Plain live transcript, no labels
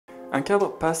Un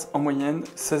cadre passe en moyenne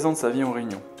 16 ans de sa vie en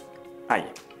réunion. Aïe.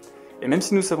 Et même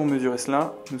si nous savons mesurer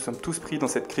cela, nous sommes tous pris dans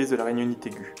cette crise de la réunionnite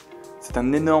aiguë. C'est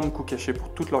un énorme coup caché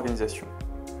pour toute l'organisation.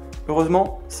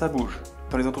 Heureusement, ça bouge,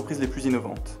 dans les entreprises les plus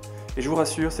innovantes. Et je vous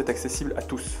rassure, c'est accessible à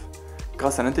tous.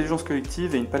 Grâce à l'intelligence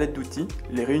collective et une palette d'outils,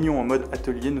 les réunions en mode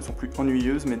atelier ne sont plus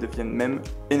ennuyeuses mais deviennent même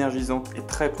énergisantes et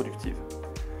très productives.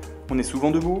 On est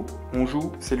souvent debout, on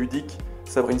joue, c'est ludique,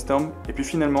 ça brainstorm, et puis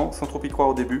finalement, sans trop y croire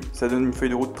au début, ça donne une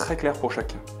feuille de route très claire pour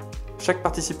chacun. Chaque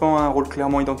participant a un rôle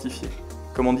clairement identifié.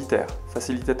 Commanditaire,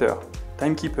 facilitateur,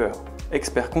 timekeeper,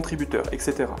 expert, contributeur,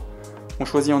 etc. On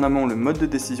choisit en amont le mode de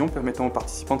décision permettant aux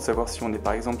participants de savoir si on est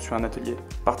par exemple sur un atelier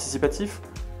participatif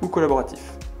ou collaboratif.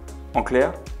 En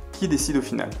clair, qui décide au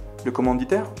final, le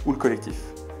commanditaire ou le collectif?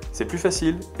 C'est plus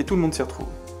facile et tout le monde s'y retrouve.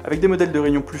 Avec des modèles de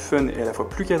réunion plus fun et à la fois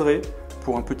plus cadrés,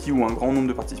 pour un petit ou un grand nombre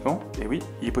de participants, et oui,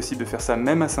 il est possible de faire ça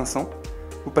même à 500,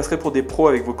 vous passerez pour des pros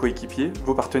avec vos coéquipiers,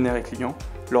 vos partenaires et clients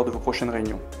lors de vos prochaines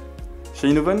réunions. Chez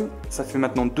Inov-On, ça fait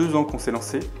maintenant 2 ans qu'on s'est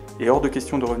lancé et hors de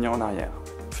question de revenir en arrière.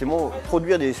 Finalement,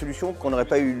 produire des solutions qu'on n'aurait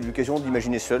pas eu l'occasion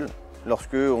d'imaginer seul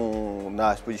lorsque on a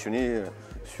à se positionner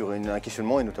sur un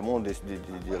questionnement et notamment des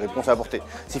réponses à apporter.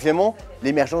 C'est finalement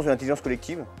l'émergence de l'intelligence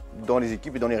collective dans les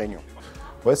équipes et dans les réunions.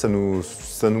 Ouais, ça nous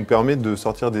permet de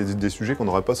sortir des sujets qu'on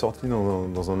n'aurait pas sortis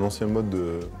dans un ancien mode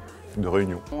de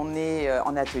réunion. On est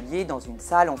en atelier, dans une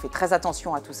salle, on fait très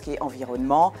attention à tout ce qui est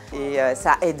environnement et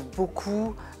ça aide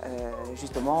beaucoup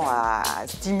justement à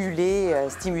stimuler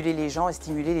les gens et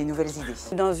stimuler les nouvelles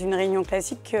idées. Dans une réunion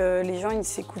classique, les gens ne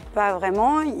s'écoutent pas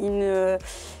vraiment, ils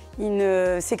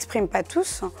ne s'expriment pas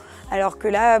tous. Alors que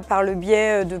là, par le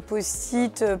biais de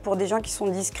post-it, pour des gens qui sont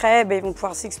discrets, ils vont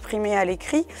pouvoir s'exprimer à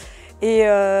l'écrit.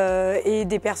 Et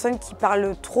des personnes qui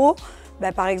parlent trop,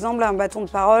 par exemple un bâton de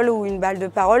parole ou une balle de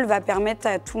parole va permettre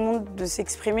à tout le monde de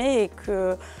s'exprimer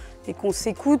et qu'on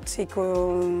s'écoute et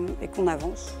qu'on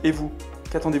avance. Et vous,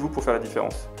 qu'attendez-vous pour faire la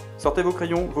différence? Sortez vos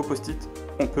crayons, vos post-it,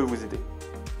 on peut vous aider.